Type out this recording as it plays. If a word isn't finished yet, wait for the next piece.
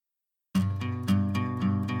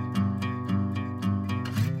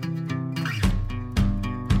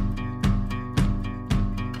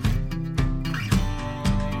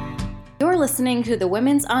listening to the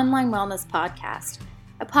Women's Online Wellness Podcast,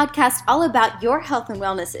 a podcast all about your health and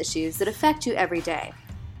wellness issues that affect you every day.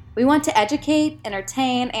 We want to educate,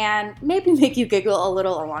 entertain, and maybe make you giggle a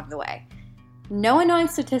little along the way. No annoying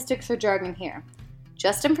statistics or jargon here.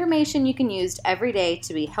 Just information you can use every day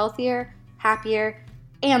to be healthier, happier,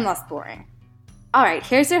 and less boring. All right,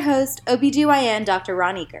 here's your host, OBGYN Dr.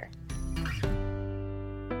 Ron Eaker.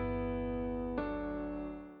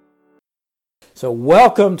 So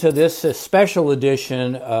welcome to this special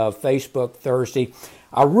edition of Facebook Thursday.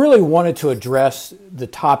 I really wanted to address the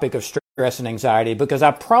topic of stress and anxiety because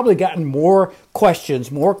I've probably gotten more questions,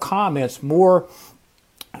 more comments, more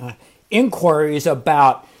inquiries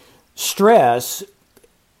about stress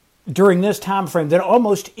during this time frame than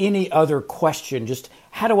almost any other question. Just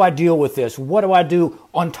how do I deal with this? What do I do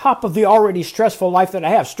on top of the already stressful life that I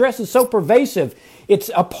have? Stress is so pervasive. It's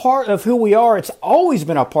a part of who we are. It's always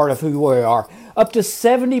been a part of who we are. Up to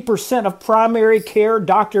 70% of primary care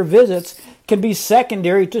doctor visits can be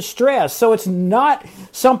secondary to stress. So it's not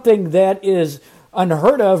something that is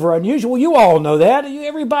unheard of or unusual. You all know that.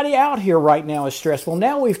 Everybody out here right now is stressful.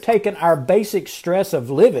 Now we've taken our basic stress of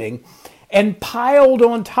living and piled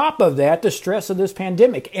on top of that the stress of this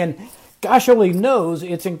pandemic. And gosh only knows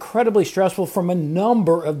it's incredibly stressful from a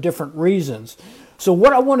number of different reasons. So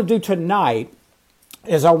what I want to do tonight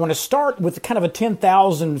is I want to start with kind of a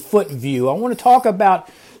 10,000-foot view. I want to talk about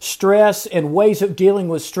stress and ways of dealing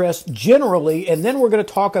with stress generally, and then we're going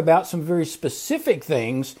to talk about some very specific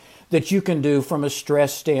things that you can do from a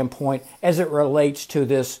stress standpoint as it relates to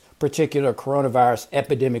this particular coronavirus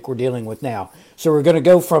epidemic we're dealing with now. So we're going to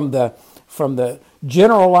go from the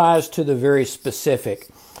generalized to the very specific.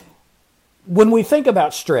 When we think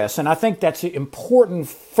about stress, and I think that's important,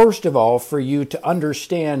 first of all, for you to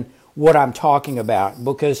understand what I'm talking about,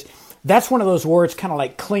 because that's one of those words kind of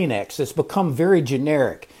like Kleenex. It's become very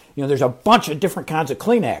generic. You know, there's a bunch of different kinds of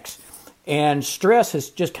Kleenex, and stress has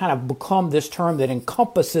just kind of become this term that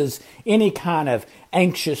encompasses any kind of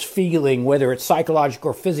anxious feeling, whether it's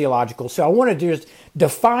psychological or physiological. So I want to just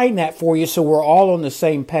define that for you so we're all on the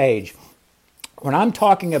same page. When I'm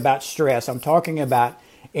talking about stress, I'm talking about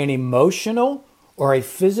an emotional or a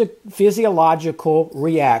physiological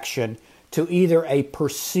reaction to either a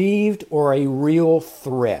perceived or a real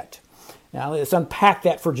threat. Now, let's unpack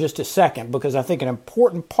that for just a second, because I think an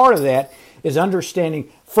important part of that is understanding,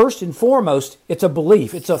 first and foremost, it's a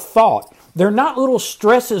belief, it's a thought. They're not little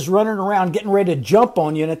stresses running around getting ready to jump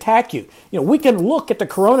on you and attack you. You know, we can look at the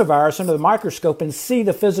coronavirus under the microscope and see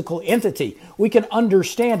the physical entity. We can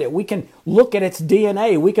understand it. We can look at its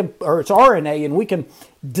DNA, or its RNA, and we can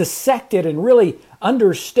dissect it and really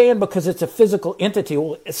understand because it's a physical entity.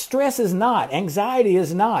 Well, stress is not. Anxiety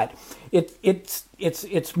is not.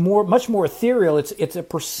 It's much more ethereal. It's a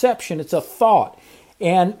perception. It's a thought.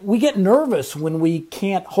 And we get nervous when we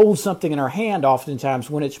can't hold something in our hand oftentimes,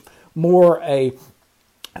 when it's more a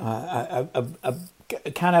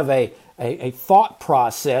kind of a thought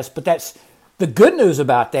process. But that's the good news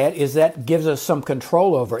about that, is that gives us some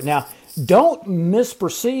control over it. Now, don't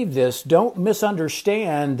misperceive this. Don't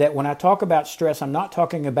misunderstand that when I talk about stress, I'm not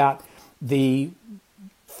talking about the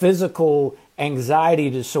physical anxiety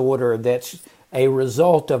disorder that's a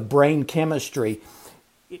result of brain chemistry.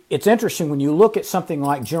 It's interesting when you look at something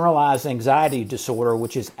like generalized anxiety disorder,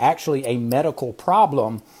 which is actually a medical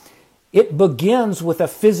problem. It begins with a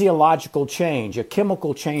physiological change, a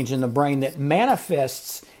chemical change in the brain that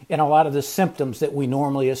manifests in a lot of the symptoms that we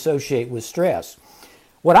normally associate with stress.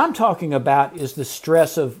 What I'm talking about is the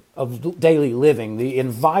stress of daily living, the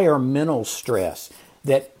environmental stress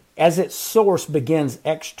that as its source begins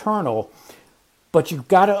external. But you've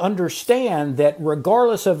got to understand that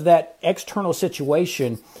regardless of that external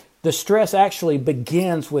situation, the stress actually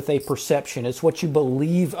begins with a perception. It's what you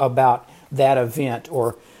believe about that event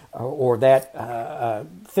or that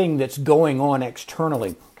thing that's going on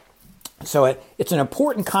externally. So it's an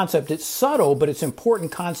important concept. It's subtle, but it's an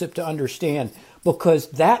important concept to understand, because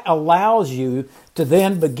that allows you to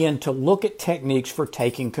then begin to look at techniques for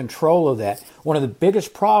taking control of that. One of the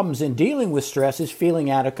biggest problems in dealing with stress is feeling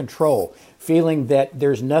out of control, feeling that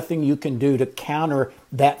there's nothing you can do to counter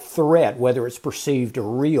that threat, whether it's perceived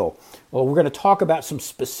or real. Well, we're going to talk about some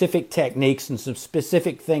specific techniques and some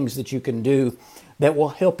specific things that you can do that will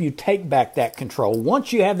help you take back that control.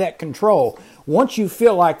 Once you have that control, once you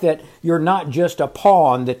feel like that you're not just a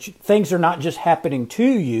pawn, that things are not just happening to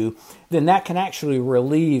you, then that can actually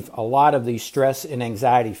relieve a lot of these stress and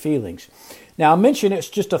anxiety feelings. Now, I mentioned it's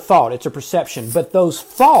just a thought, it's a perception, but those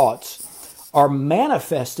thoughts are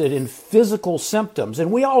manifested in physical symptoms,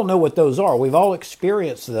 and we all know what those are. We've all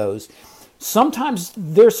experienced those. Sometimes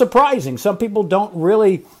they're surprising. Some people don't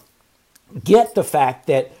really get the fact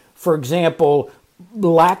that, for example,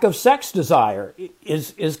 lack of sex desire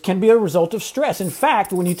can be a result of stress. In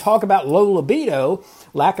fact, when you talk about low libido,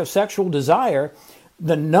 lack of sexual desire,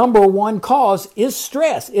 the number one cause is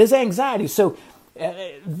stress, is anxiety. So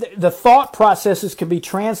the thought processes can be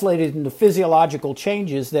translated into physiological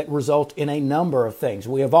changes that result in a number of things.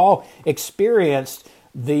 We have all experienced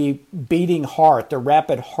the beating heart, the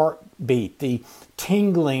rapid heartbeat, the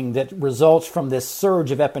tingling that results from this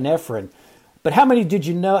surge of epinephrine. But how many did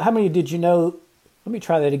you know? Let me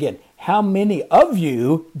try that again. How many of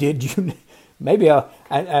you did you? Maybe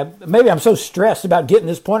I'm so stressed about getting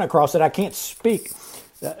this point across that I can't speak.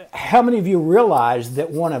 How many of you realize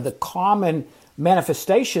that one of the common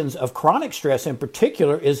manifestations of chronic stress in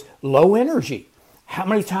particular is low energy? How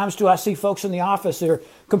many times do I see folks in the office that are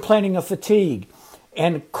complaining of fatigue?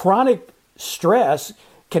 And chronic stress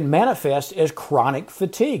can manifest as chronic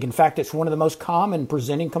fatigue. In fact, it's one of the most common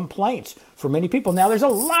presenting complaints for many people. Now, there's a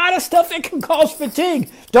lot of stuff that can cause fatigue.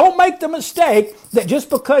 Don't make the mistake that just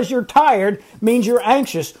because you're tired means you're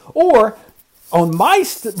anxious. Or on my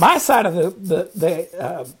side of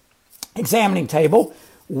the examining table,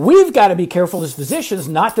 we've got to be careful as physicians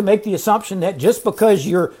not to make the assumption that just because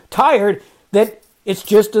you're tired that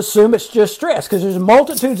assume it's just stress, because there's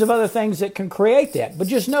multitudes of other things that can create that. But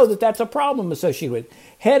just know that that's a problem associated with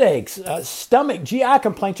headaches, stomach, GI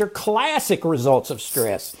complaints are classic results of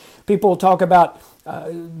stress. People talk about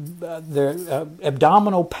their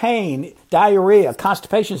abdominal pain, diarrhea.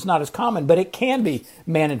 Constipation is not as common, but it can be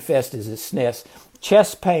manifested as stress.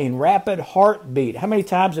 Chest pain, rapid heartbeat. How many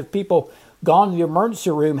times have people gone to the emergency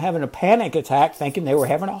room having a panic attack thinking they were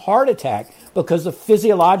having a heart attack, because the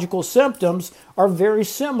physiological symptoms are very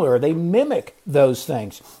similar. They mimic those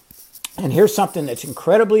things. And here's something that's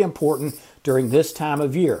incredibly important during this time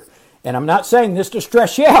of year. And I'm not saying this to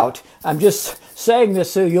stress you out. I'm just saying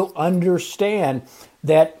this so you'll understand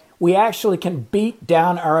that we actually can beat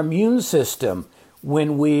down our immune system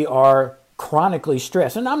when we are chronically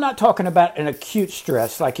stressed. And I'm not talking about an acute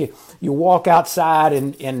stress, like you walk outside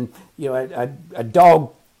and you know a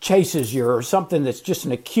dog chases you, or something that's just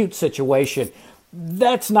an acute situation.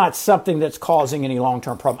 That's not something that's causing any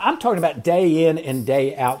long-term problem. I'm talking about day in and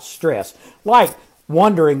day out stress, like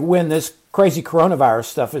wondering when this crazy coronavirus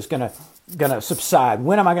stuff is going to subside.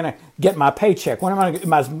 When am I going to get my paycheck? When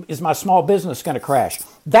is my small business going to crash?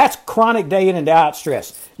 That's chronic day in and day out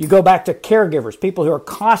stress. You go back to caregivers, people who are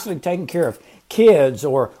constantly taking care of kids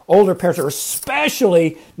or older parents, or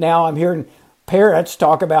especially now I'm hearing parents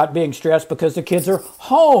talk about being stressed because the kids are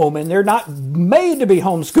home and they're not made to be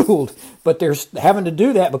homeschooled, but they're having to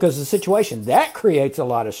do that because of the situation. That creates a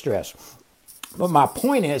lot of stress. But my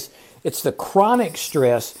point is, it's the chronic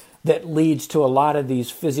stress that leads to a lot of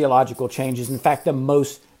these physiological changes. In fact, the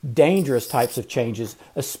most dangerous types of changes,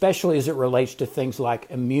 especially as it relates to things like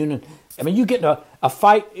immune. I mean, you get in a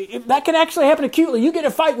fight, that can actually happen acutely. You get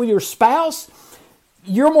in a fight with your spouse,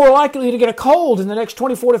 you're more likely to get a cold in the next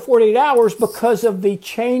 24 to 48 hours because of the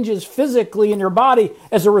changes physically in your body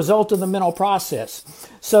as a result of the mental process.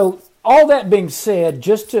 So all that being said,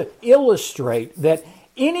 just to illustrate that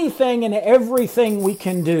anything and everything we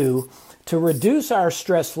can do to reduce our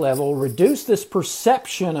stress level, reduce this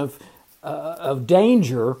perception of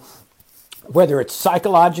danger, whether it's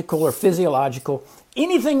psychological or physiological,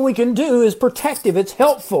 anything we can do is protective. It's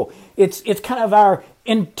helpful. It's kind of our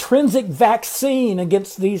intrinsic vaccine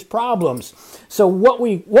against these problems. So what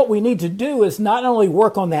we need to do is not only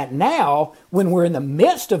work on that now when we're in the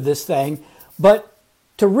midst of this thing, but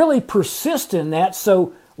to really persist in that,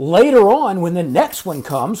 so later on when the next one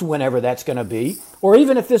comes, whenever that's going to be, or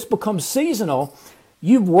even if this becomes seasonal,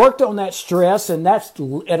 you've worked on that stress and that's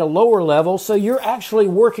at a lower level, so you're actually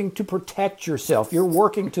working to protect yourself. You're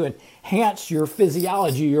working to enhance your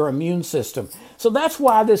physiology, your immune system. So that's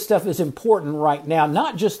why this stuff is important right now,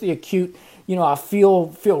 not just the acute, I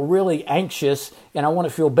feel really anxious and I want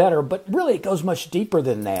to feel better, but really it goes much deeper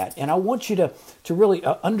than that. And I want you to really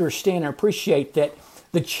understand and appreciate that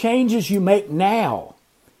the changes you make now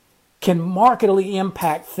can markedly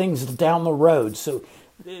impact things down the road. So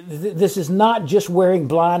this is not just wearing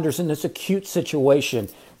blinders in this acute situation.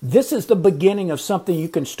 This is the beginning of something you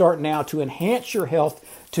can start now to enhance your health,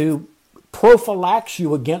 to prophylax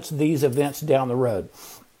you against these events down the road.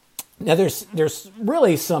 Now, there's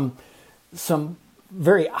really some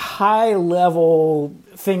very high level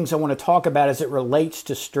things I want to talk about as it relates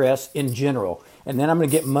to stress in general. And then I'm going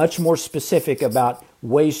to get much more specific about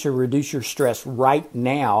ways to reduce your stress right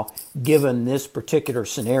now, given this particular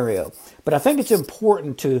scenario. But I think it's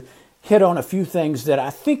important to hit on a few things that I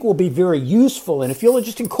think will be very useful. And if you'll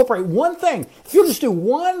just incorporate one thing, if you'll just do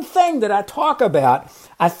one thing that I talk about,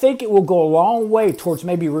 I think it will go a long way towards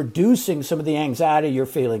maybe reducing some of the anxiety you're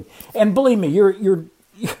feeling. And believe me, you're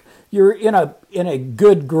in a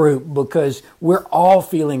good group, because we're all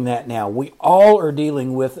feeling that now. We all are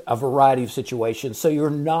dealing with a variety of situations, so you're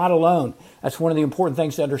not alone. That's one of the important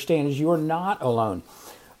things to understand, is you're not alone.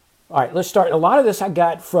 All right, let's start. A lot of this I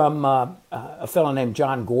got from a fellow named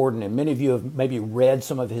John Gordon, and many of you have maybe read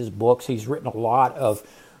some of his books. He's written a lot of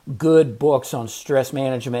good books on stress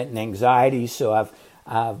management and anxiety, so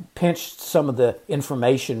I've pinched some of the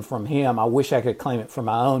information from him. I wish I could claim it for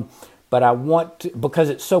my own, but I want to, because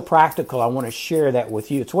it's so practical, I want to share that with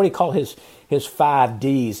you. It's what he called his 5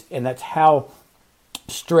 Ds, and that's how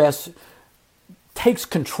stress takes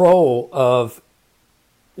control of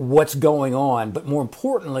what's going on, but more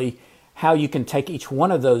importantly, how you can take each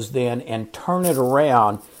one of those then and turn it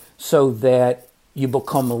around so that you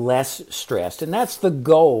become less stressed. And that's the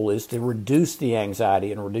goal, is to reduce the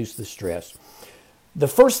anxiety and reduce the stress. The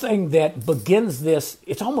first thing that begins this,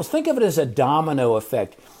 it's almost, think of it as a domino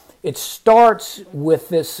effect. It starts with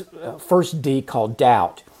this first D called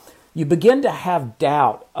doubt. You begin to have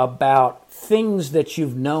doubt about things that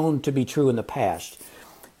you've known to be true in the past.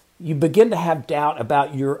 You begin to have doubt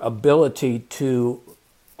about your ability to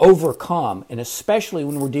overcome, and especially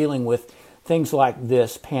when we're dealing with things like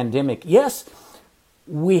this pandemic. Yes,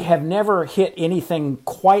 we have never hit anything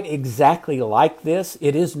quite exactly like this.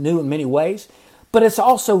 It is new in many ways, but it's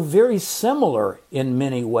also very similar in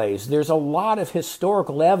many ways. There's a lot of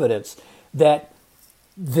historical evidence that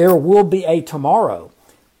there will be a tomorrow.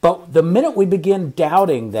 But the minute we begin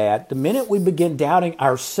doubting that, the minute we begin doubting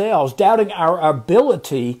ourselves, doubting our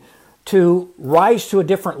ability to rise to a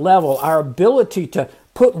different level, our ability to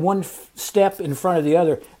put one step in front of the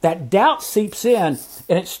other, that doubt seeps in,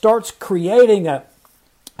 and it starts creating a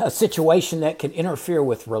situation that can interfere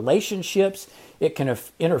with relationships. It can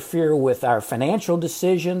interfere with our financial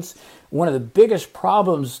decisions. One of the biggest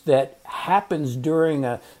problems that happens during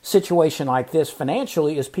a situation like this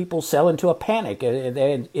financially is people sell into a panic.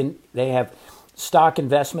 They have stock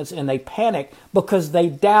investments and they panic because they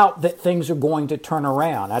doubt that things are going to turn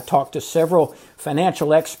around. I talked to several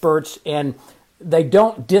financial experts, and they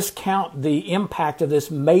don't discount the impact of this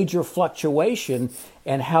major fluctuation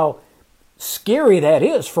and how scary that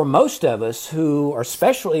is for most of us, who are,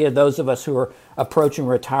 especially those of us who are approaching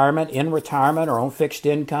retirement, in retirement, or on fixed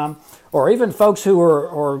income, or even folks who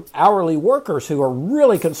are hourly workers who are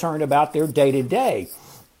really concerned about their day-to-day.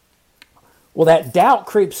 Well, that doubt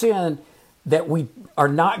creeps in that we are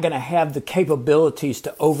not going to have the capabilities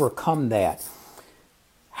to overcome that.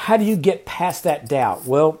 How do you get past that doubt?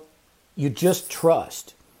 Well, you just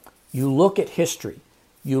trust. You look at history.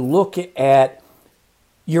 You look at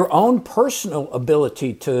your own personal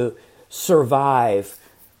ability to survive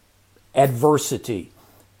adversity.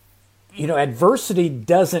 You know, adversity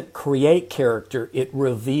doesn't create character, it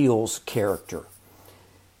reveals character.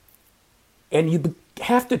 And you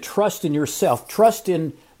have to trust in yourself, trust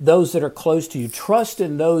in those that are close to you, trust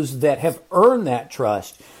in those that have earned that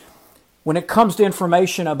trust. When it comes to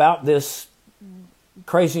information about this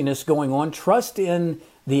craziness going on, trust in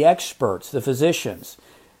the experts, the physicians.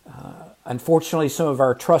 Unfortunately, some of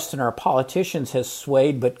our trust in our politicians has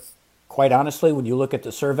swayed, but quite honestly, when you look at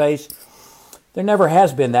the surveys, there never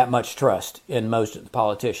has been that much trust in most of the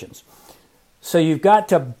politicians. So you've got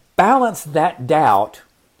to balance that doubt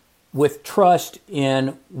with trust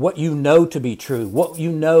in what you know to be true, what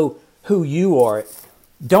you know who you are.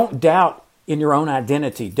 Don't doubt in your own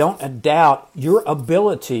identity. Don't doubt your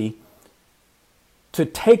ability to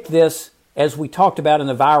take this, as we talked about in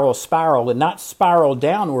the viral spiral, and not spiral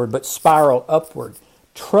downward, but spiral upward.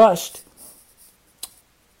 Trust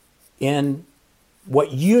in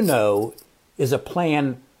what you know is a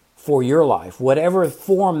plan for your life, whatever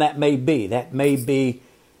form that may be. That may be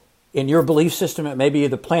in your belief system. It may be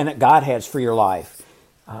the plan that God has for your life.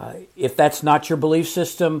 If that's not your belief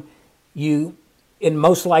system, you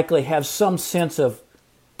most likely have some sense of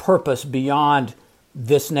purpose beyond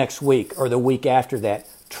this next week or the week after that.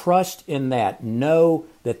 Trust in that. Know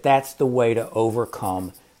that that's the way to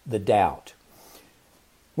overcome the doubt.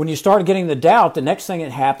 When you start getting the doubt, the next thing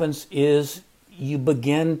that happens is you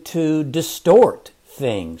begin to distort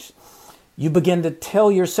things. You begin to tell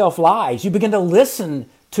yourself lies. You begin to listen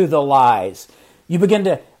to the lies. You begin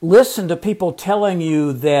to listen to people telling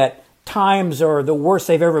you that times are the worst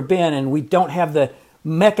they've ever been, and we don't have the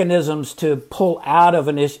mechanisms to pull out of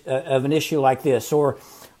an issue like this, or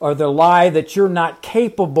the lie that you're not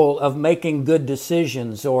capable of making good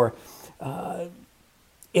decisions, or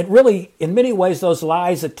it really, in many ways, those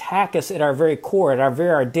lies attack us at our very core, at our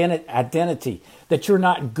very identity, that you're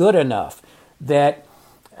not good enough, that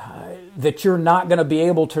you're not going to be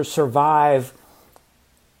able to survive.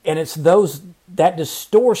 And it's that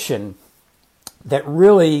distortion that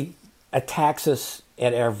really attacks us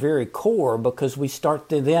at our very core, because we start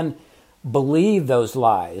to then believe those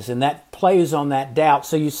lies, and that plays on that doubt.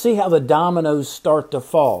 So you see how the dominoes start to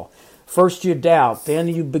fall. First you doubt, then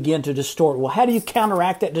you begin to distort. Well, how do you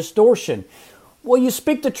counteract that distortion? Well, you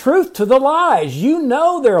speak the truth to the lies. You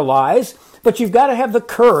know they're lies, but you've got to have the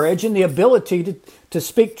courage and the ability to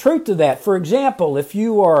speak truth to that. For example, if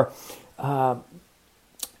you are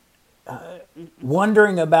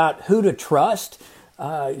wondering about who to trust,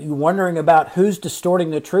 you're wondering about who's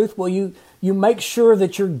distorting the truth, well, you make sure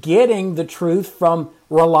that you're getting the truth from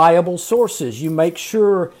reliable sources. You make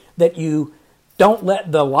sure that you don't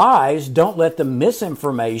let the lies, don't let the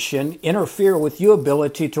misinformation interfere with your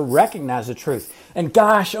ability to recognize the truth. And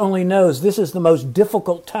gosh only knows this is the most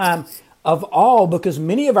difficult time of all, because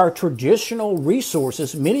many of our traditional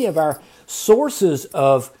resources, many of our sources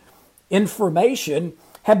of information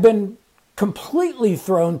have been completely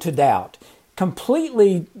thrown to doubt,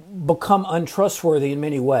 completely become untrustworthy in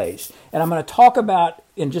many ways. And I'm going to talk about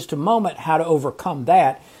in just a moment how to overcome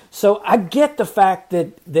that. So I get the fact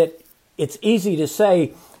that it's easy to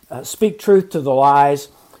say, speak truth to the lies,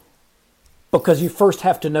 because you first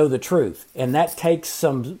have to know the truth. And that takes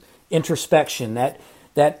some introspection.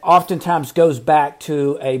 That oftentimes goes back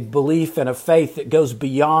to a belief and a faith that goes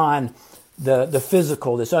beyond the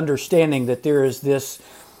physical, this understanding that there's this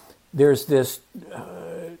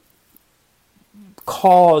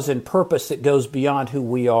cause and purpose that goes beyond who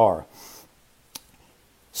we are.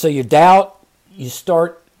 So you doubt, you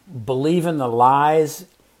start believing the lies,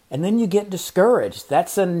 and then you get discouraged.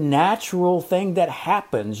 That's a natural thing that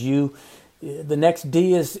happens. The next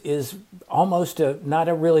D is almost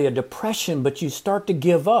not really a depression, but you start to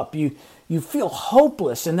give up. You feel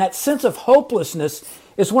hopeless, and that sense of hopelessness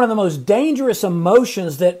is one of the most dangerous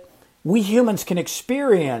emotions that we humans can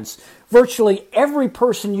experience. Virtually every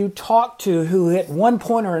person you talk to who at one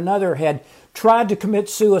point or another had tried to commit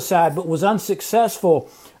suicide but was unsuccessful,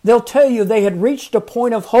 they'll tell you they had reached a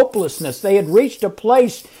point of hopelessness. They had reached a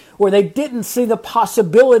place where they didn't see the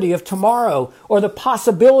possibility of tomorrow, or the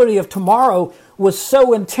possibility of tomorrow was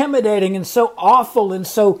so intimidating and so awful and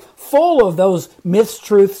so full of those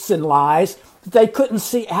mistruths and lies that they couldn't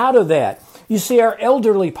see out of that. You see, our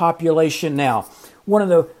elderly population now, one of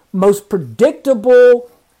the most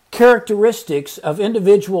predictable characteristics of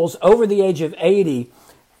individuals over the age of 80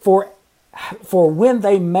 for when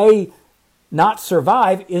they may not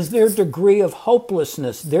survive is their degree of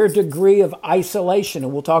hopelessness, their degree of isolation.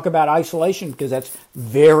 And we'll talk about isolation because that's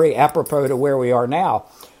very apropos to where we are now.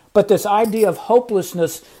 But this idea of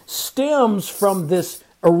hopelessness stems from this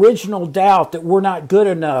original doubt that we're not good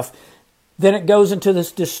enough. Then it goes into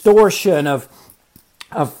this distortion of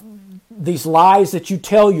these lies that you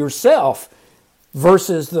tell yourself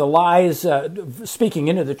versus the lies speaking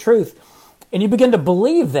into the truth. And you begin to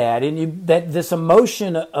believe that, and that this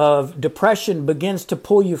emotion of depression begins to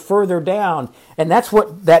pull you further down. And that's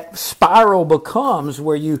what that spiral becomes,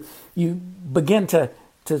 where you begin to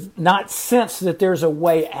not sense that there's a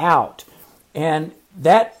way out. And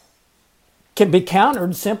that can be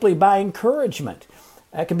countered simply by encouragement.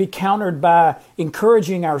 That can be countered by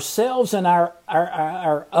encouraging ourselves and our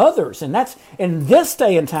others. And that's, in this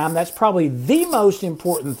day and time, that's probably the most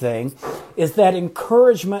important thing, is that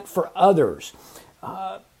encouragement for others.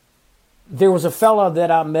 There was a fellow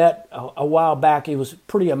that I met a while back. He was a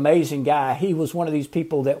pretty amazing guy. He was one of these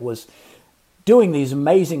people that was doing these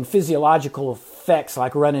amazing physiological effects,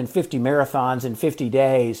 like running 50 marathons in 50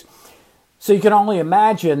 days. So you can only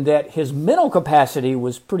imagine that his mental capacity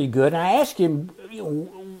was pretty good. And I asked him,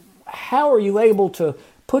 how are you able to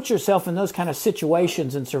put yourself in those kind of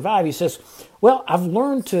situations and survive? He says, well, I've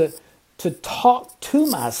learned to talk to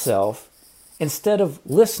myself instead of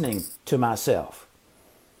listening to myself.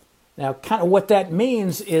 Now, kind of what that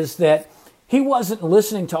means is that he wasn't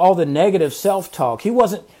listening to all the negative self-talk. He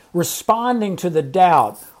wasn't responding to the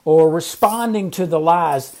doubt or responding to the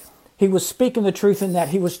lies. He was speaking the truth in that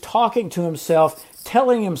he was talking to himself,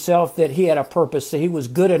 telling himself that he had a purpose, that he was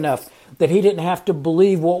good enough, that he didn't have to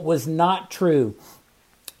believe what was not true.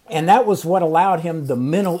 And that was what allowed him the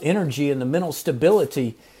mental energy and the mental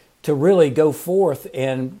stability to really go forth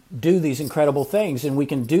and do these incredible things. And we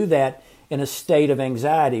can do that in a state of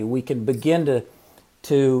anxiety. We can begin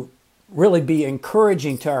to really be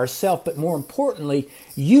encouraging to ourselves, but more importantly,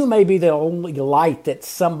 you may be the only light that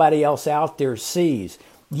somebody else out there sees.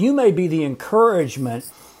 You may be the encouragement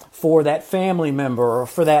for that family member or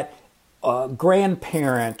for that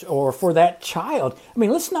grandparent or for that child. I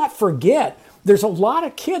mean, let's not forget, there's a lot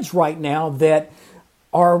of kids right now that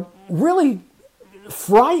are really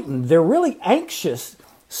frightened. They're really anxious.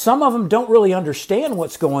 Some of them don't really understand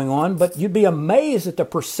what's going on, but you'd be amazed at the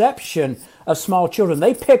perception of small children.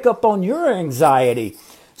 They pick up on your anxiety.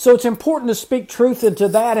 So it's important to speak truth into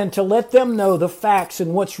that and to let them know the facts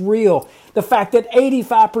and what's real. The fact that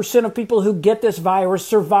 85% of people who get this virus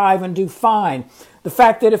survive and do fine. The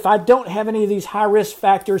fact that if I don't have any of these high-risk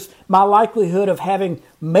factors, my likelihood of having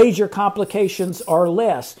major complications are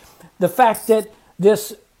less. The fact that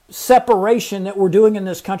this separation that we're doing in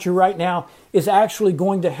this country right now is actually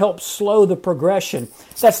going to help slow the progression.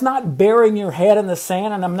 That's not burying your head in the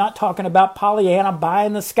sand, and I'm not talking about Pollyanna pie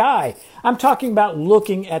in the sky. I'm talking about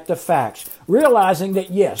looking at the facts, realizing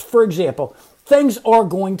that, yes, for example, things are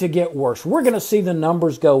going to get worse. We're going to see the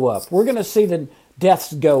numbers go up. We're going to see the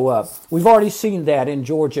deaths go up. We've already seen that in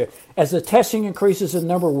Georgia. As the testing increases, the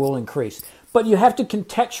number will increase. But you have to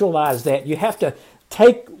contextualize that. You have to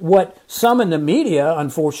take what some in the media,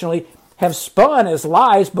 unfortunately, have spun as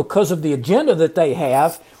lies because of the agenda that they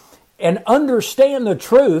have and understand the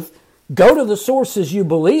truth. Go to the sources you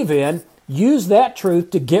believe in. Use that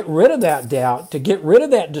truth to get rid of that doubt, to get rid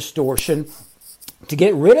of that distortion, to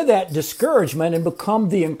get rid of that discouragement and become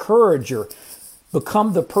the encourager.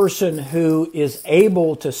 Become the person who is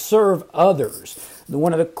able to serve others.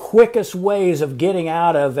 One of the quickest ways of getting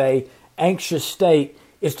out of an anxious state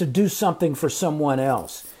is to do something for someone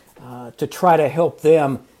else, to try to help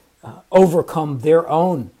them overcome their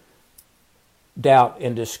own doubt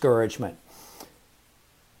and discouragement.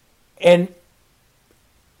 And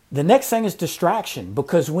the next thing is distraction,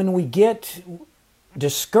 because when we get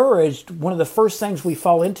discouraged, one of the first things we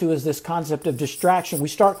fall into is this concept of distraction. We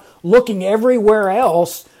start looking everywhere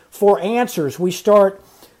else for answers. We start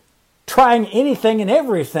trying anything and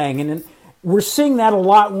everything. And we're seeing that a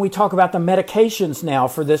lot when we talk about the medications now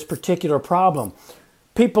for this particular problem.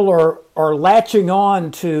 People are latching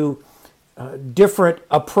on to different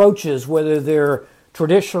approaches, whether they're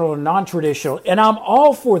traditional or non-traditional. And I'm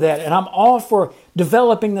all for that. And I'm all for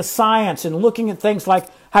developing the science and looking at things like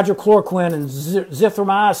hydrochloroquine and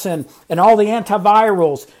zithromycin and all the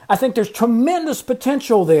antivirals. I think there's tremendous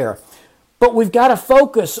potential there. But we've got to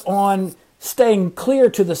focus on staying clear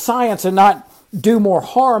to the science and not do more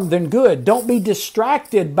harm than good. Don't be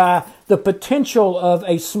distracted by the potential of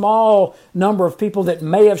a small number of people that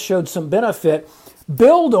may have showed some benefit.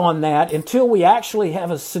 Build on that until we actually have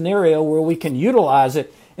a scenario where we can utilize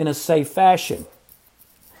it in a safe fashion.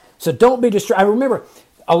 So don't be distracted. I remember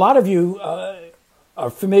a lot of you are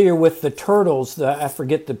familiar with the turtles. I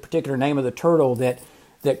forget the particular name of the turtle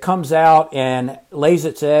that comes out and lays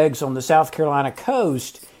its eggs on the South Carolina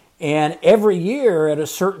coast. And every year at a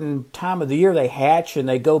certain time of the year, they hatch and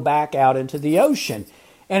they go back out into the ocean.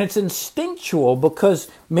 And it's instinctual because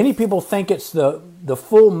many people think it's the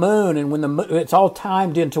full moon, and when it's all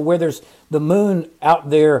timed into where there's the moon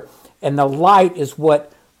out there, and the light is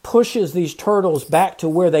what pushes these turtles back to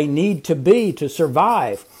where they need to be to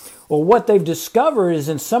survive. Well, what they've discovered is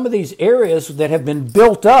in some of these areas that have been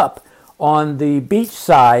built up on the beach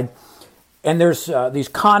side, and there's these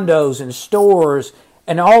condos and stores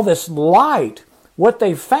and all this light, what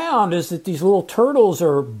they found is that these little turtles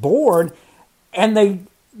are born and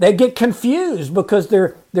they get confused because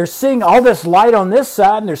they're seeing all this light on this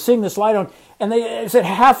side and they're seeing this light on, and they said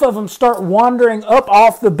half of them start wandering up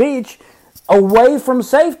off the beach away from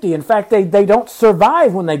safety. In fact, they don't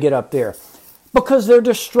survive when they get up there because they're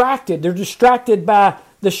distracted. They're distracted by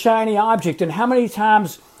the shiny object. And how many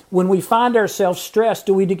times when we find ourselves stressed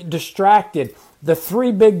do we get distracted? The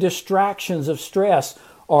three big distractions of stress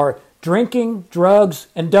are drinking, drugs,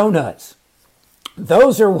 and donuts.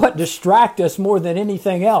 Those are what distract us more than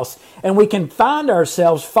anything else. And we can find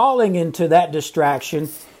ourselves falling into that distraction,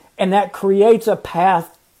 and that creates a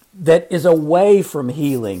path that is away from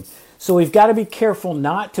healing. So we've got to be careful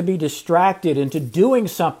not to be distracted into doing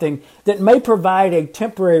something that may provide a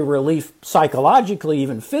temporary relief psychologically,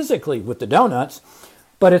 even physically with the donuts,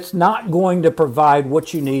 but it's not going to provide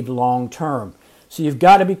what you need long term. So you've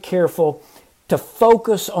got to be careful to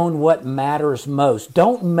focus on what matters most.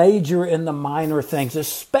 Don't major in the minor things,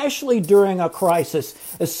 especially during a crisis,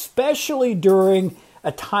 especially during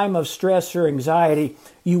a time of stress or anxiety.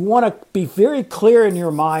 You want to be very clear in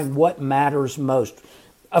your mind what matters most.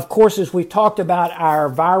 Of course, as we talked about our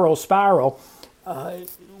viral spiral,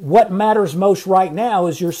 what matters most right now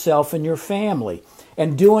is yourself and your family.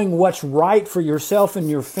 and doing what's right for yourself and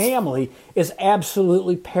your family is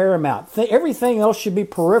absolutely paramount. Everything else should be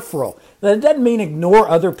peripheral. That doesn't mean ignore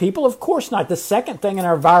other people. Of course not. The second thing in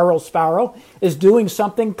our viral spiral is doing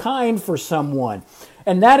something kind for someone.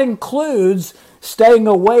 And that includes staying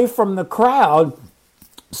away from the crowd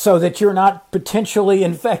so that you're not potentially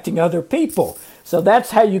infecting other people. So that's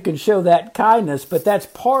how you can show that kindness, but that's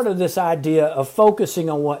part of this idea of focusing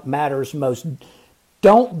on what matters most.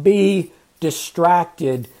 Don't be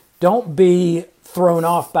distracted. Don't be thrown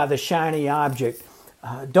off by the shiny object.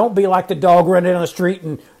 Don't be like the dog running down the street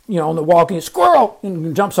and, on the walk, and squirrel,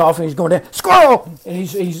 and jumps off and he's going down, squirrel, and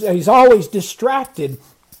he's always distracted.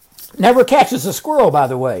 Never catches a squirrel, by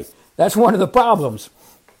the way. That's one of the problems.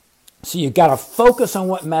 So you've got to focus on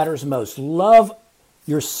what matters most. Love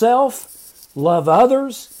yourself, love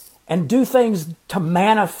others, and do things to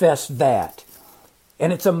manifest that.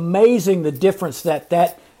 And it's amazing the difference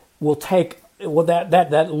that will take,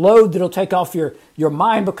 that load that'll take off your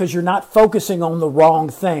mind, because you're not focusing on the wrong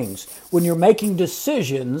things. When you're making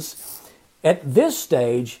decisions at this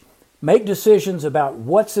stage, make decisions about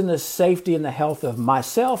what's in the safety and the health of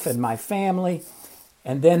myself and my family,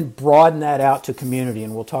 and then broaden that out to community,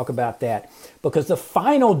 and we'll talk about that. Because the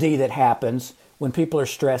final D that happens when people are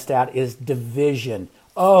stressed out is division.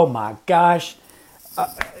 Oh my gosh,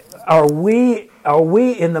 are we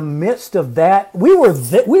in the midst of that? We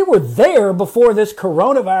were there before this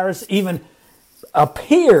coronavirus even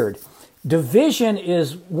appeared. Division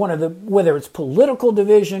is one of the, whether it's political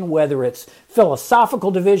division, whether it's philosophical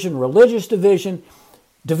division, religious division,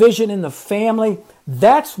 division in the family,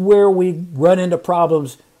 that's where we run into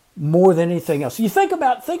problems more than anything else. You think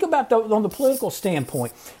about on the political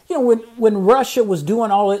standpoint. When Russia was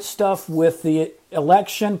doing all its stuff with the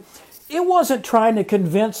election, it wasn't trying to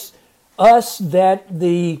convince us that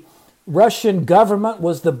the Russian government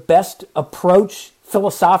was the best approach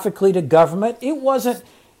philosophically to government. It wasn't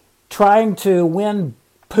trying to win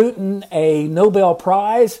Putin a Nobel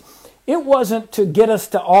Prize. It wasn't to get us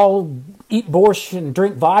to all eat borscht and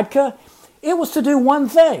drink vodka. It was to do one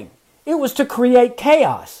thing. It was to create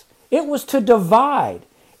chaos. It was to divide.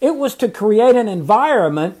 It was to create an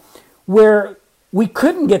environment where we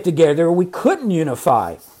couldn't get together, we couldn't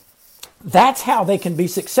unify. That's how they can be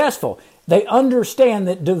successful. They understand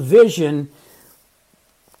that division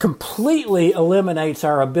completely eliminates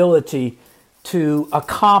our ability to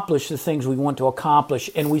accomplish the things we want to accomplish.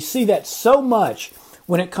 And we see that so much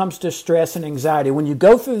when it comes to stress and anxiety. When you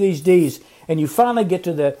go through these D's and you finally get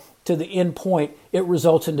to the end point, it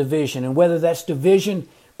results in division. And whether that's division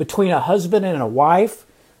between a husband and a wife,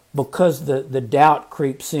 because the doubt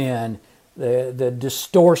creeps in, the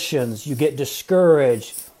distortions, you get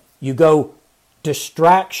discouraged, you go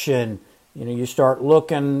distraction, you start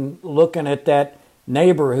looking at that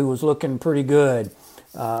neighbor who was looking pretty good.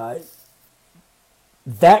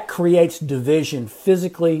 That creates division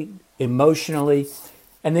physically, emotionally,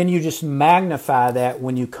 and then you just magnify that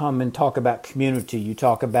when you come and talk about community. You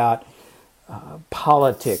talk about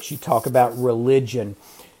politics, you talk about religion.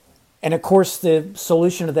 And of course, the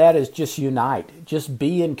solution to that is just unite, just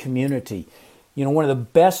be in community. One of the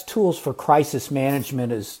best tools for crisis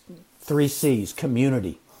management is 3 C's,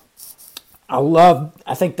 community. I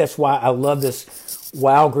think that's why I love this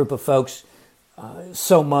WOW group of folks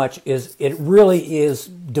so much, is it really is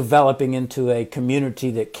developing into a community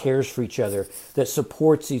that cares for each other, that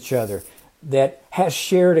supports each other, that has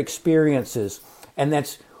shared experiences, and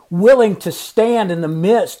that's willing to stand in the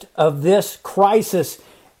midst of this crisis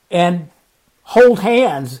and hold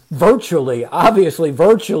hands virtually, obviously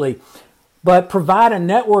virtually, but provide a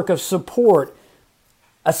network of support,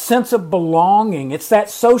 a sense of belonging. It's that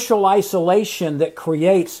social isolation that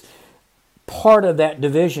creates part of that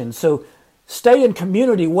division. So stay in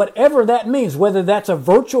community, whatever that means, whether that's a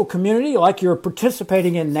virtual community like you're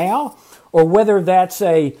participating in now, or whether that's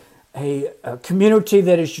a community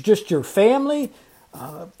that is just your family.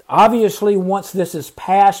 Obviously, once this is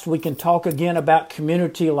passed, we can talk again about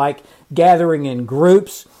community like gathering in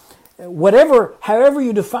groups. However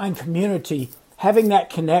you define community, having that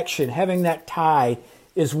connection, having that tie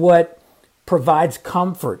is what provides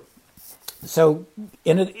comfort. So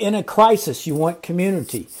in a crisis, you want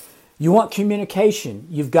community. You want communication.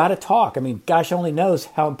 You've got to talk. Gosh only knows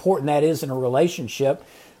how important that is in a relationship.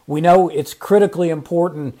 We know it's critically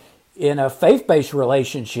important in a faith-based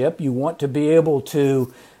relationship. You want to be able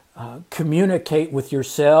to communicate with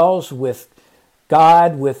yourselves, with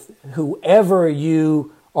God, with whoever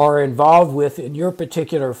you are involved with in your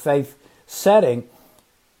particular faith setting.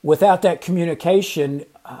 Without that communication,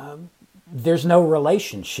 there's no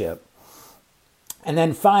relationship. And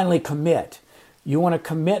then finally, commit. You want to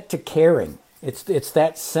commit to caring. It's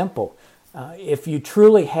that simple. If you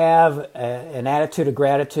truly have an attitude of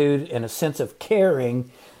gratitude and a sense of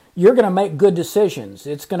caring, you're going to make good decisions.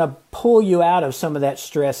 It's going to pull you out of some of that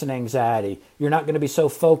stress and anxiety. You're not going to be so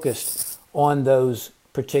focused on those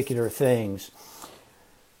particular things.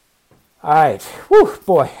 All right. Whew,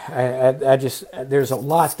 boy, I just, there's a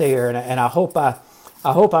lot there, and I hope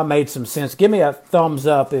I made some sense. Give me a thumbs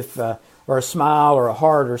up if, or a smile or a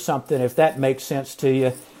heart or something if that makes sense to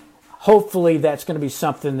you. Hopefully that's going to be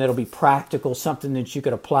something that'll be practical, something that you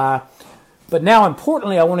could apply. But now,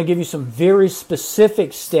 importantly, I want to give you some very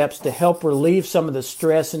specific steps to help relieve some of the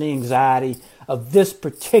stress and the anxiety of this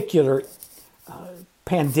particular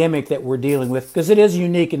pandemic that we're dealing with, because it is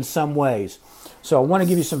unique in some ways. So I want to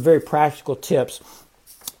give you some very practical tips.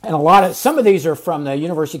 And some of these are from the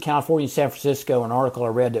University of California, San Francisco, an article I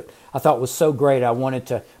read that I thought was so great I wanted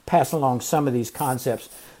to pass along some of these concepts.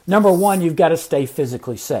 Number one, you've got to stay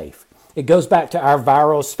physically safe. It goes back to our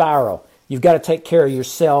viral spiral. You've got to take care of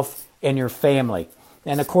yourself and your family.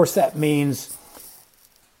 And of course that means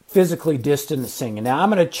physically distancing. And now I'm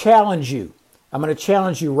going to challenge you. I'm going to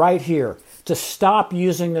challenge you right here to stop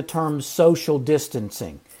using the term social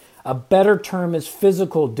distancing. A better term is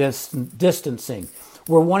physical distancing.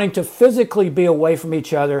 We're wanting to physically be away from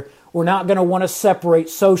each other. We're not going to want to separate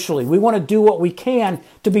socially. We want to do what we can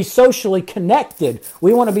to be socially connected.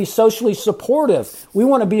 We want to be socially supportive. We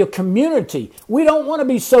want to be a community. We don't want to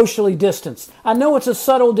be socially distanced. I know it's a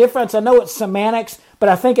subtle difference. I know it's semantics, but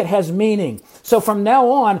I think it has meaning. So from now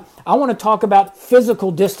on, I want to talk about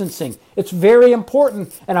physical distancing. It's very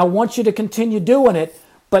important, and I want you to continue doing it,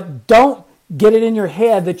 but don't get it in your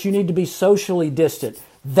head that you need to be socially distant.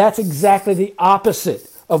 That's exactly the opposite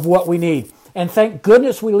of what we need. And thank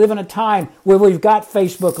goodness we live in a time where we've got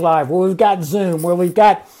Facebook Live, where we've got Zoom, where we've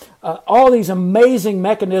got all these amazing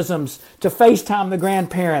mechanisms to FaceTime the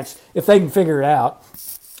grandparents, if they can figure it out,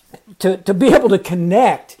 to be able to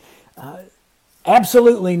connect.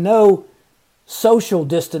 Absolutely no social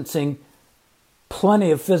distancing,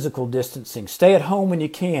 plenty of physical distancing. Stay at home when you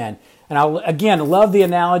can. And I, again, love the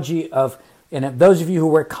analogy of, and those of you who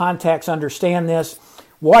wear contacts understand this,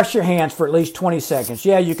 wash your hands for at least 20 seconds.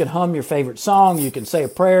 Yeah, you can hum your favorite song, you can say a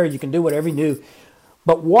prayer, you can do whatever you do,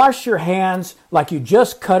 but wash your hands like you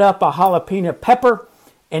just cut up a jalapeno pepper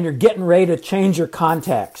and you're getting ready to change your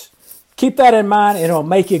contacts. Keep that in mind, and it'll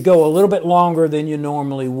make you go a little bit longer than you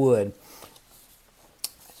normally would.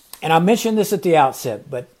 And I mentioned this at the outset,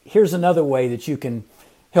 but here's another way that you can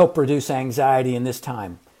help reduce anxiety in this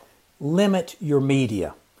time. Limit your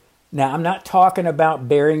media. Now, I'm not talking about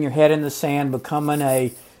burying your head in the sand,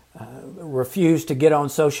 becoming refuse to get on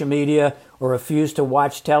social media or refuse to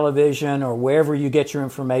watch television or wherever you get your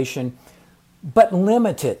information, but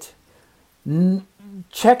limit it.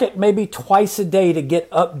 Check it maybe twice a day to get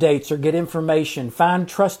updates or get information. Find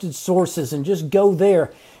trusted sources and just go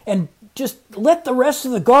there and just let the rest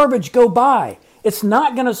of the garbage go by. It's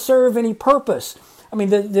not going to serve any purpose. I mean,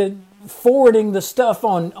 the forwarding the stuff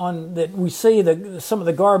on that we see, some of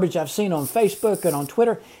the garbage I've seen on Facebook and on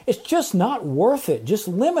Twitter, it's just not worth it. Just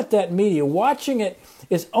limit that media. Watching it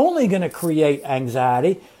is only going to create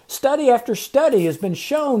anxiety. Study after study has been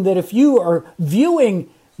shown that if you are viewing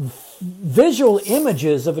visual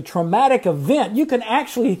images of a traumatic event, you can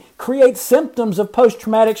actually create symptoms of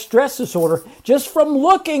post-traumatic stress disorder just from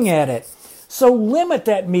looking at it. So limit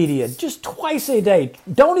that media just twice a day.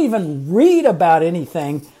 Don't even read about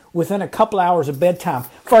anything within a couple hours of bedtime.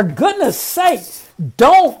 For goodness sake,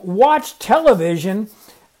 don't watch television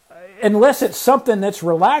unless it's something that's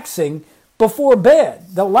relaxing before bed.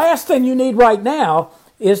 The last thing you need right now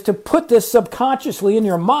is to put this subconsciously in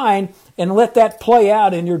your mind and let that play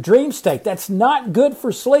out in your dream state. That's not good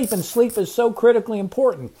for sleep, and sleep is so critically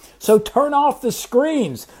important. So turn off the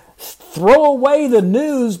screens. Throw away the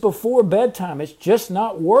news before bedtime. It's just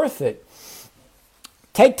not worth it.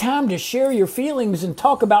 Take time to share your feelings and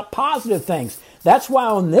talk about positive things. That's why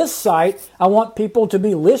on this site, I want people to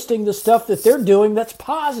be listing the stuff that they're doing that's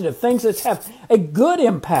positive, things that have a good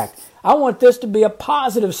impact. I want this to be a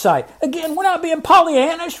positive site. Again, we're not being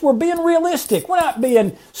Pollyannish, we're being realistic. We're not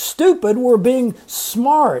being stupid, we're being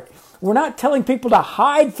smart. We're not telling people to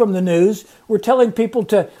hide from the news. We're telling people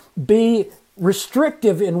to be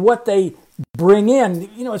restrictive in what they bring in.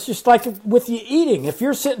 You know, it's just like with you eating. If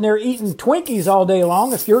you're sitting there eating Twinkies all day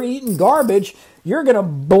long, if you're eating garbage, you're going to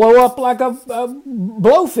blow up like a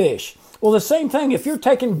blowfish. Well, the same thing, if you're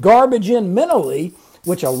taking garbage in mentally,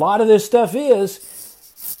 which a lot of this stuff is,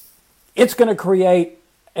 it's going to create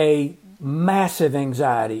a massive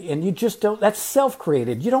anxiety. And you just don't, that's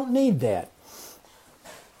self-created. You don't need that.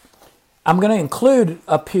 I'm going to include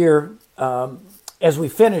up here as we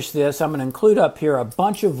finish this, I'm going to include up here a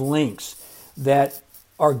bunch of links that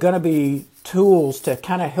are going to be tools to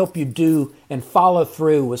kind of help you do and follow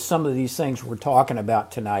through with some of these things we're talking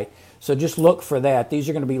about tonight. So just look for that. These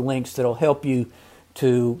are going to be links that will help you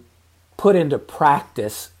to put into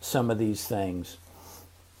practice some of these things.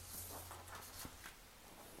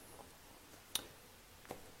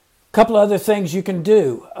 A couple of other things you can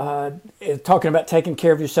do, talking about taking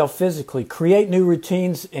care of yourself physically. Create new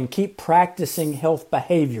routines and keep practicing health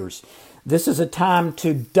behaviors. This is a time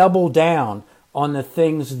to double down on the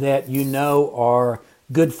things that you know are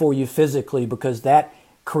good for you physically, because that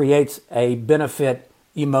creates a benefit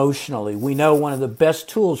emotionally. We know one of the best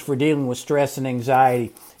tools for dealing with stress and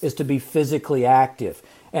anxiety is to be physically active.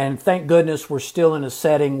 And thank goodness we're still in a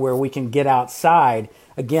setting where we can get outside,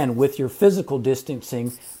 again, with your physical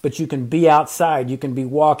distancing, but you can be outside, you can be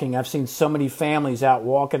walking. I've seen so many families out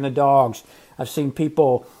walking the dogs. I've seen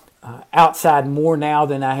people outside more now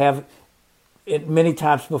than I have many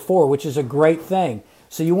times before, which is a great thing.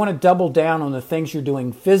 So you want to double down on the things you're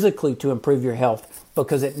doing physically to improve your health,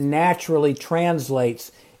 because it naturally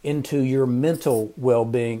translates into your mental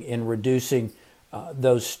well-being in reducing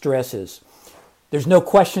those stresses. There's no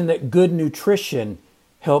question that good nutrition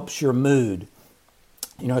helps your mood.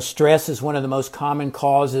 You know, stress is one of the most common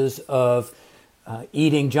causes of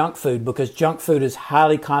eating junk food, because junk food is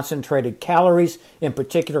highly concentrated calories, in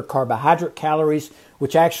particular carbohydrate calories,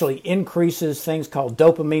 which actually increases things called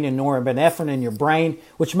dopamine and norepinephrine in your brain,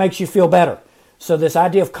 which makes you feel better. So this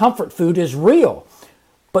idea of comfort food is real,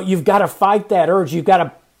 but you've got to fight that urge. You've got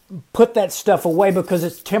to put that stuff away because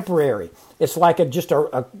it's temporary. It's like just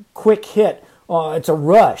a quick hit. It's a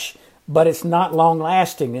rush, but it's not long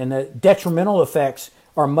lasting, and the detrimental effects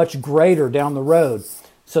are much greater down the road.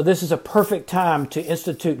 So this is a perfect time to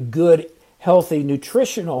institute good, healthy,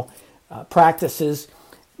 nutritional practices,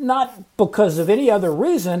 not because of any other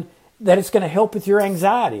reason that it's going to help with your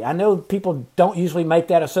anxiety. I know people don't usually make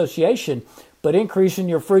that association, but increasing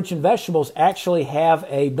your fruits and vegetables actually have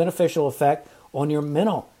a beneficial effect on your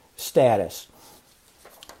mental status.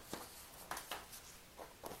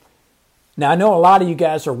 Now, I know a lot of you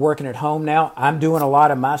guys are working at home now. I'm doing a lot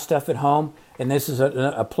of my stuff at home, and this is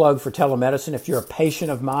a plug for telemedicine. If you're a patient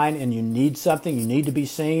of mine and you need something, you need to be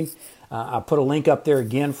seen, I'll put a link up there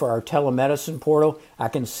again for our telemedicine portal. I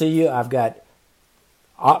can see you. I've got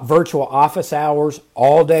virtual office hours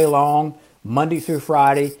all day long, Monday through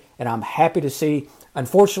Friday, and I'm happy to see.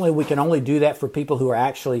 Unfortunately, we can only do that for people who are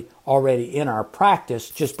actually already in our practice.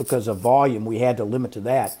 Just because of volume, we had to limit to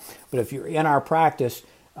that. But if you're in our practice,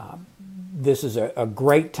 this is a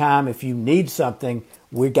great time. If you need something,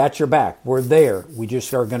 we got your back. We're there. We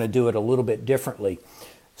just are going to do it a little bit differently.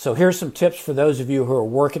 So here's some tips for those of you who are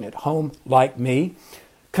working at home like me.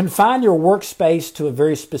 Confine your workspace to a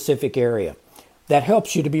very specific area. That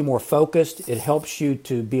helps you to be more focused. It helps you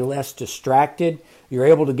to be less distracted. You're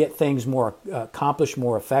able to get things more accomplished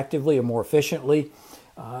more effectively or more efficiently.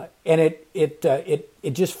 And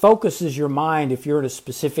it just focuses your mind if you're in a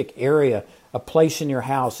specific area, a place in your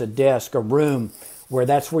house, a desk, a room, where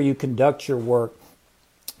that's where you conduct your work.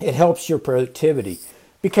 It helps your productivity.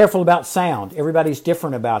 Be careful about sound. Everybody's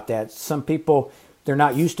different about that. Some people, they're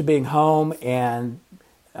not used to being home, and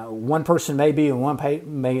one person may be and one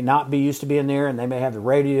may not be used to being there, and they may have the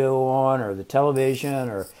radio on or the television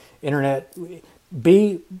or internet.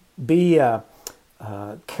 Be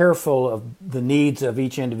careful of the needs of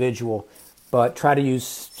each individual, but try to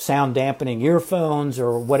use sound dampening earphones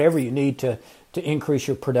or whatever you need to increase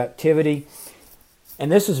your productivity.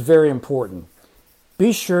 And this is very important.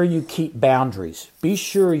 Be sure you keep boundaries. Be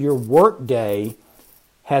sure your work day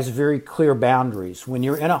has very clear boundaries. When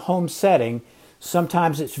you're in a home setting,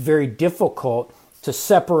 sometimes it's very difficult to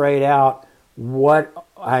separate out what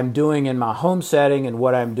I'm doing in my home setting and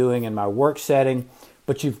what I'm doing in my work setting.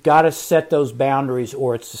 But you've got to set those boundaries,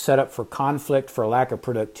 or it's set up for conflict, for lack of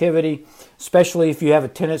productivity, especially if you have a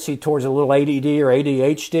tendency towards a little ADD or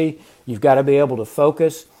ADHD. You've got to be able to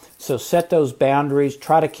focus. So set those boundaries.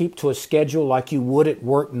 Try to keep to a schedule like you would at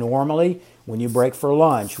work normally, when you break for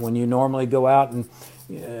lunch, when you normally go out and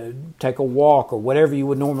take a walk or whatever you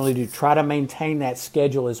would normally do. Try to maintain that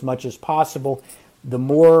schedule as much as possible. The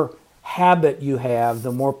more habit you have,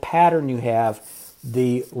 the more pattern you have,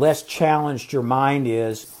 the less challenged your mind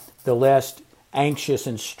is, the less anxious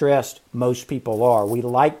and stressed most people are. We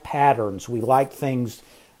like patterns. We like things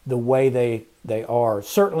the way they are.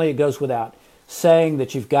 Certainly it goes without saying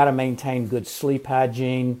that you've got to maintain good sleep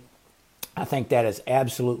hygiene. I think that is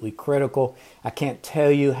absolutely critical. I can't tell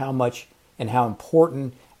you how much and how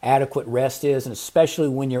important adequate rest is, and especially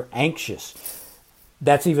when you're anxious.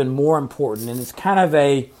 That's even more important. And it's kind of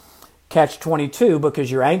catch-22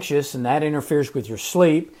 because you're anxious and that interferes with your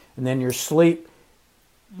sleep, and then your sleep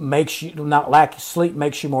makes you, not lack of sleep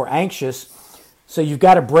makes you more anxious. So you've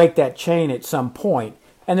got to break that chain at some point.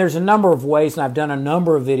 And there's a number of ways, and I've done a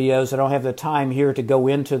number of videos. I don't have the time here to go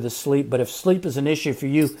into the sleep, but if sleep is an issue for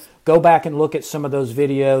you, go back and look at some of those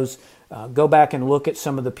videos. Go back and look at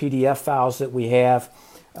some of the PDF files that we have.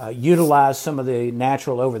 Utilize some of the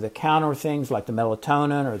natural over-the-counter things like the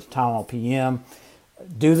melatonin or the Tylenol PM.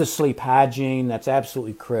 Do the sleep hygiene. That's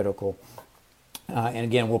absolutely critical. And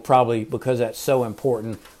again, we'll probably, because that's so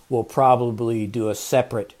important, we'll probably do a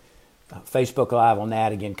separate Facebook Live on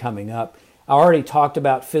that again coming up. I already talked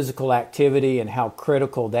about physical activity and how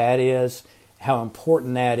critical that is, how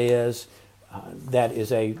important that is. That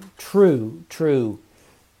is a true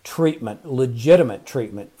treatment, legitimate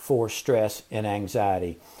treatment for stress and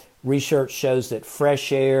anxiety. Research shows that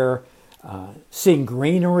fresh air, seeing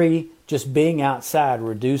greenery, just being outside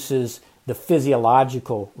reduces the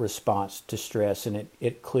physiological response to stress, and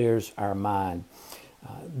it clears our mind.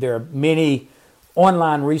 There are many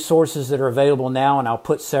online resources that are available now, and I'll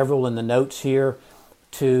put several in the notes here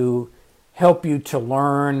to help you to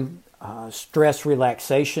learn stress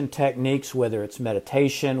relaxation techniques, whether it's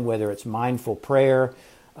meditation, whether it's mindful prayer,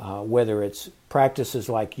 whether it's practices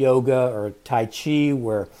like yoga or Tai Chi,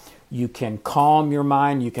 where you can calm your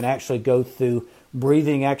mind. You can actually go through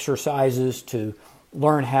breathing exercises to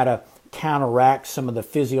learn how to counteract some of the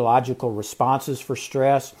physiological responses for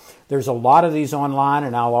stress. There's a lot of these online,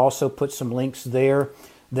 and I'll also put some links there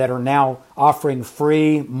that are now offering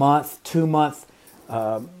free month, 2-month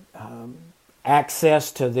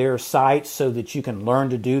access to their sites so that you can learn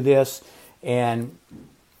to do this and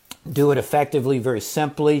do it effectively, very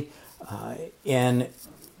simply. And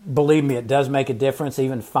believe me, it does make a difference.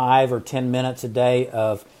 Even 5 or 10 minutes a day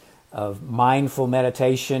of mindful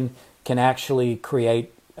meditation can actually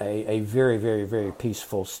create a very, very, very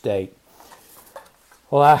peaceful state.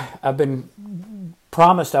 Well, I've been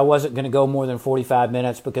promised I wasn't going to go more than 45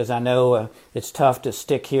 minutes because I know it's tough to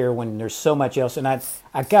stick here when there's so much else. And I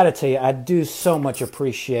got to tell you, I do so much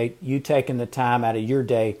appreciate you taking the time out of your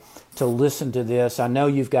day to listen to this. I know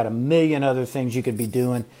you've got a million other things you could be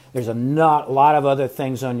doing. There's a lot of other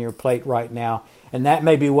things on your plate right now, and that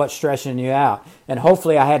may be what's stressing you out. And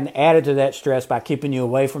hopefully I hadn't added to that stress by keeping you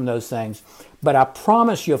away from those things. But I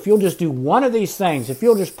promise you, if you'll just do one of these things, if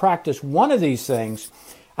you'll just practice one of these things,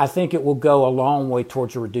 I think it will go a long way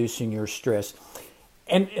towards reducing your stress.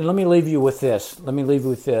 And let me leave you with this.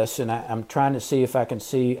 And I'm trying to see if I can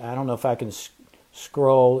see. I don't know if I can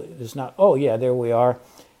scroll. It's not. Oh, yeah, there we are.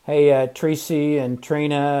 Hey, Tracy and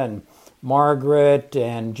Trina and Margaret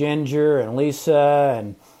and Ginger and Lisa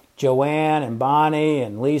and Joanne and Bonnie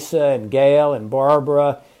and Lisa and Gail and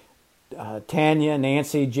Barbara, Tanya,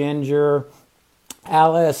 Nancy, Ginger,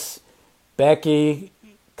 Alice, Becky,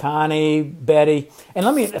 Connie, Betty. And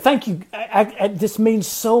let me thank you. This means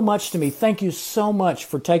so much to me. Thank you so much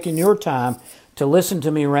for taking your time to listen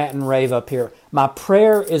to me rant and rave up here. My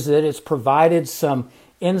prayer is that it's provided some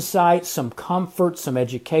insight, some comfort, some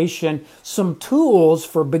education, some tools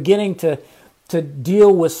for beginning to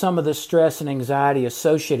deal with some of the stress and anxiety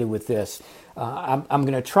associated with this. I'm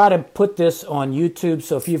going to try to put this on YouTube,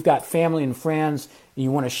 so if you've got family and friends and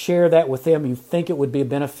you want to share that with them, you think it would be a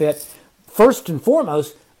benefit, first and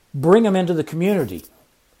foremost, bring them into the community.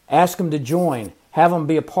 Ask them to join. Have them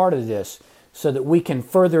be a part of this so that we can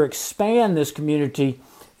further expand this community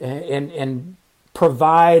and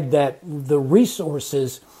provide the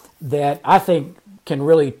resources that I think can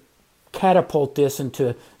really catapult this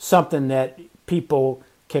into something that people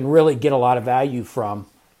can really get a lot of value from.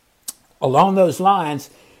 Along those lines,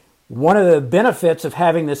 one of the benefits of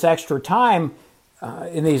having this extra time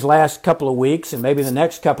in these last couple of weeks, and maybe the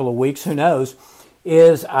next couple of weeks, who knows,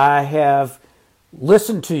 is I have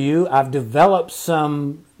listened to you. I've developed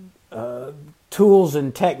some tools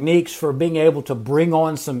and techniques for being able to bring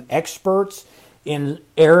on some experts in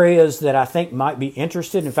areas that I think might be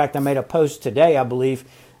interested. In fact, I made a post today, I believe,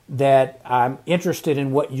 that I'm interested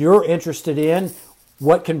in what you're interested in,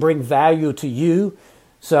 what can bring value to you.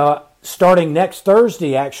 So starting next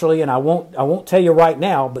Thursday, actually, and I won't tell you right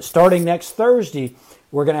now, but starting next Thursday,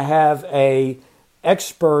 we're going to have a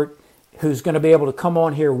expert who's going to be able to come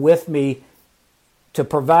on here with me to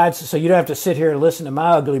provide, so you don't have to sit here and listen to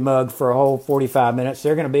my ugly mug for a whole 45 minutes.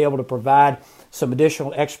 They're going to be able to provide some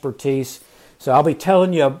additional expertise. So I'll be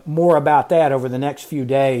telling you more about that over the next few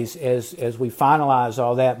days as we finalize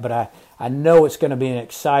all that. But I know it's going to be an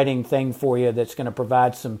exciting thing for you that's going to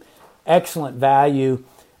provide some excellent value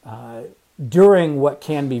during what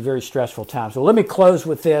can be very stressful times. So let me close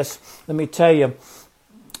with this. Let me tell you,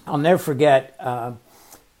 I'll never forget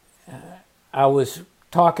I was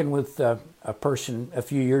talking with a person a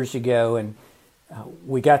few years ago, and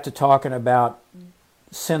we got to talking about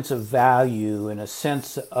sense of value and a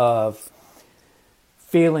sense of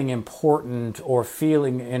feeling important, or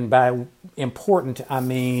feeling, and by important I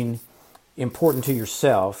mean important to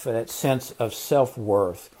yourself, that sense of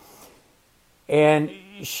self-worth. And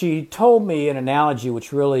she told me an analogy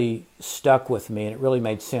which really stuck with me, and it really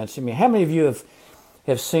made sense. I mean, how many of you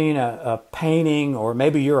have seen a painting, or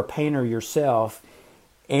maybe you're a painter yourself,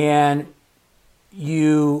 and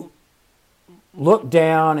you look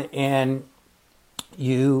down and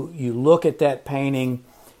you look at that painting,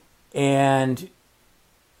 and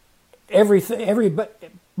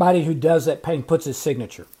everybody who does that painting puts his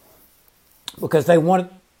signature, because they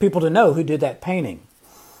want people to know who did that painting.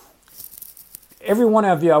 Every one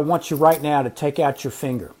of you, I want you right now to take out your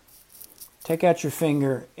finger. Take out your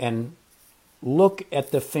finger and look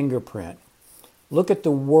at the fingerprint. Look at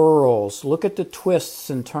the whorls. Look at the twists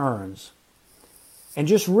and turns. And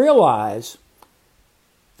just realize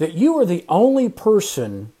that you are the only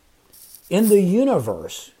person in the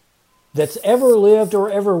universe that's ever lived or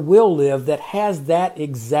ever will live that has that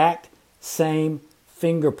exact same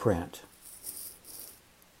fingerprint.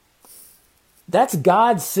 That's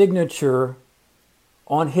God's signature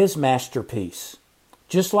on His masterpiece.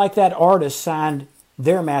 Just like that artist signed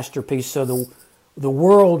their masterpiece so the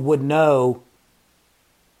world would know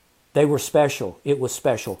they were special. It was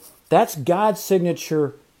special. That's God's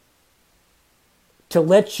signature to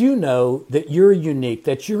let you know that you're unique,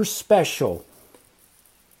 that you're special,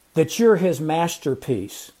 that you're His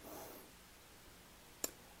masterpiece.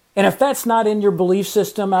 And if that's not in your belief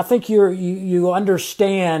system, I think you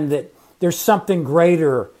understand that there's something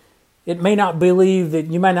greater. You may not believe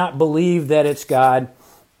that it's God,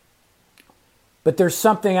 but there's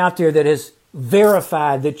something out there that has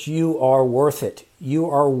verified that you are worth it. You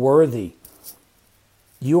are worthy.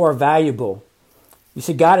 You are valuable. You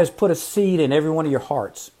see, God has put a seed in every one of your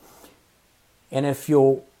hearts. And if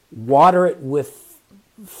you'll water it with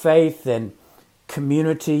faith and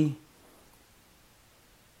community,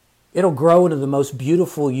 it'll grow into the most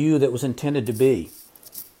beautiful you that was intended to be.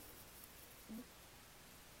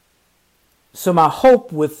 So my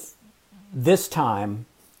hope with this time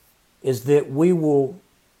is that we will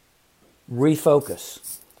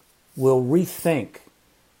refocus. We'll rethink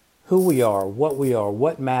who we are,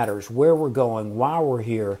 what matters, where we're going, why we're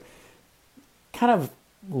here. Kind of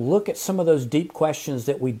look at some of those deep questions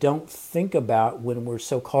that we don't think about when we're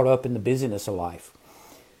so caught up in the busyness of life.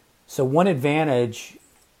 So one advantage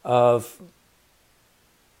of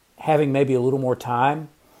having maybe a little more time,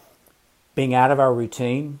 being out of our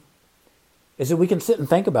routine, is that we can sit and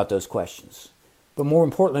think about those questions. But more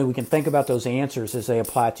importantly, we can think about those answers as they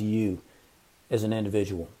apply to you as an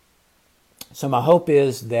individual. So my hope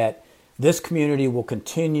is that this community will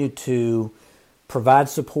continue to provide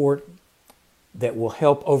support that will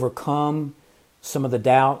help overcome some of the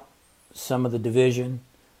doubt, some of the division,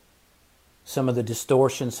 some of the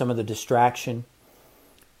distortion, some of the distraction.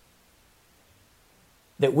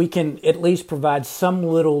 That we can at least provide some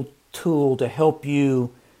little tool to help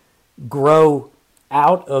you grow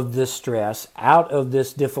out of this stress, out of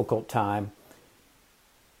this difficult time.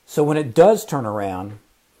 So when it does turn around,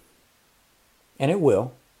 and it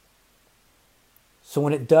will, so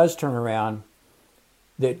when it does turn around,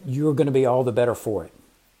 that you're going to be all the better for it.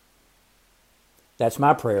 That's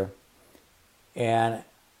my prayer. And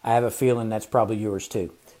I have a feeling that's probably yours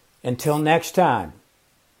too. Until next time,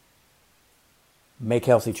 make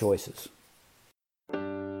healthy choices.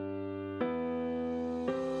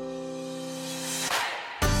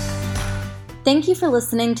 Thank you for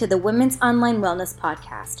listening to the Women's Online Wellness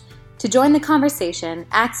Podcast. To join the conversation,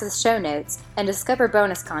 access show notes, and discover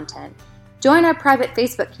bonus content, join our private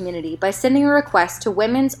Facebook community by sending a request to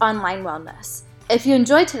Women's Online Wellness. If you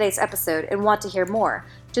enjoyed today's episode and want to hear more,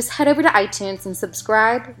 just head over to iTunes and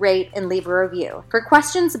subscribe, rate, and leave a review. For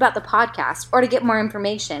questions about the podcast or to get more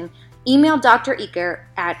information, email Dr. Eaker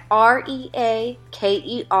at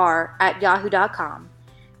reaker@yahoo.com.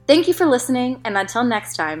 Thank you for listening, and until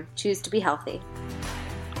next time, choose to be healthy.